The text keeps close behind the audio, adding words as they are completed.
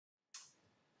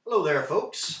Hello there,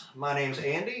 folks. My name's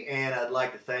Andy, and I'd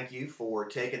like to thank you for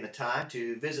taking the time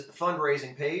to visit the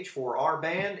fundraising page for our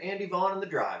band, Andy, Vaughan, and the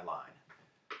Driveline.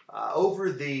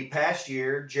 Over the past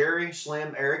year, Jerry,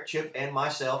 Slim, Eric, Chip, and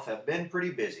myself have been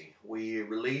pretty busy. We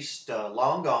released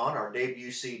Long Gone, our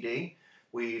debut CD.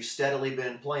 We've steadily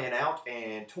been playing out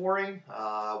and touring.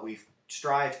 We've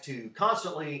strived to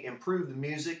constantly improve the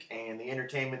music and the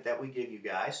entertainment that we give you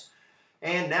guys.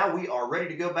 And now we are ready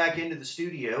to go back into the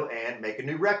studio and make a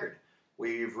new record.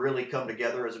 We've really come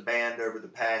together as a band over the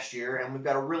past year, and we've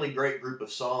got a really great group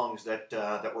of songs that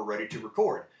we're ready to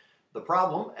record. The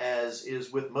problem, as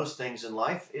is with most things in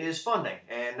life, is funding,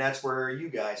 and that's where you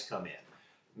guys come in.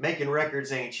 Making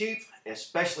records ain't cheap,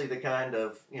 especially the kind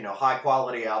of high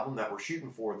quality album that we're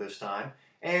shooting for this time,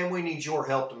 and we need your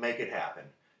help to make it happen.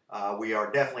 We are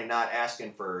definitely not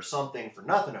asking for something for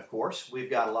nothing, of course. We've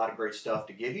got a lot of great stuff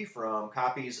to give you, from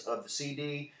copies of the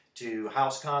CD to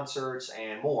house concerts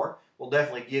and more. We'll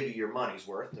definitely give you your money's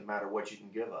worth, no matter what you can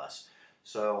give us.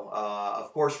 So,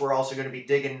 of course, we're also going to be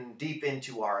digging deep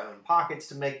into our own pockets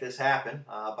to make this happen.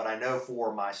 But I know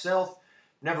for myself,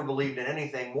 never believed in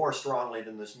anything more strongly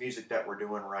than this music that we're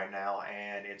doing right now,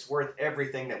 and it's worth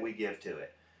everything that we give to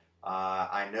it.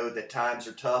 I know that times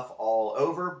are tough all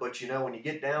over, but when you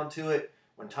get down to it,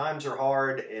 when times are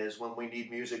hard is when we need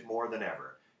music more than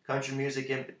ever. Country music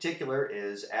in particular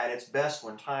is at its best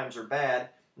when times are bad,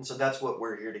 and so that's what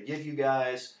we're here to give you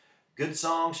guys. Good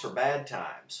songs for bad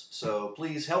times. So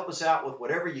please help us out with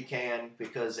whatever you can,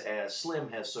 because as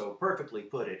Slim has so perfectly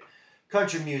put it,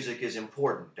 country music is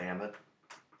important, damn it.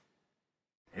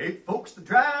 Hey folks, the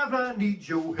Driveline needs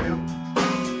your help,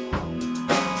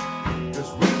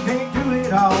 'cause we can't do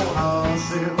it all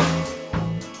ourselves.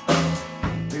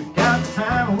 We've got the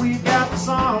time and we've got the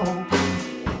song.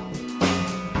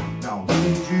 Now we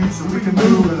need you so we can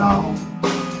move along.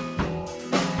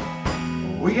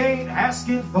 We ain't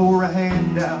asking for a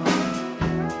handout.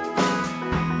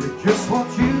 We just want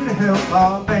you to help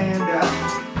our band out.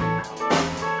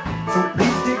 So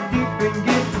please dig deep and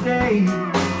get today.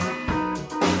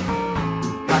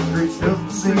 We've got great stuff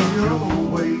to send your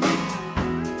way.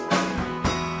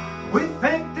 We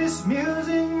think this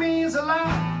music means a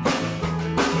lot.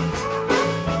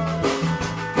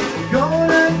 We're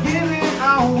gonna give it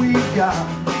all we got.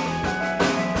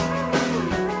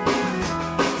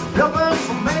 So help us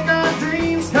to make our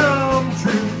dreams come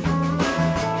true.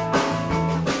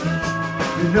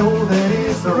 You know that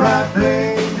it's the right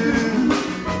thing to do.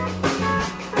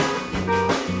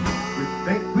 We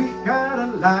think we've got a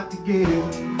lot to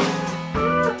give,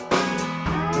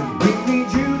 and we need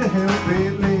you to help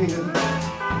it live.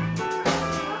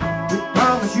 We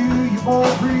promise you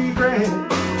won't regret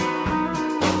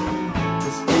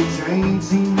this case you ain't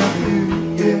seen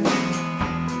nothing yet.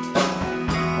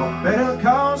 A better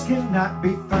cause cannot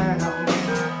be found.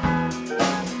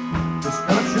 This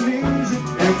country music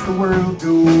makes the world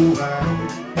go round.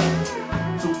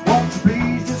 So won't you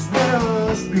please just let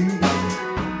us be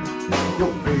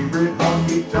your favorite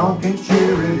honky-tonk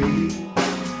charity.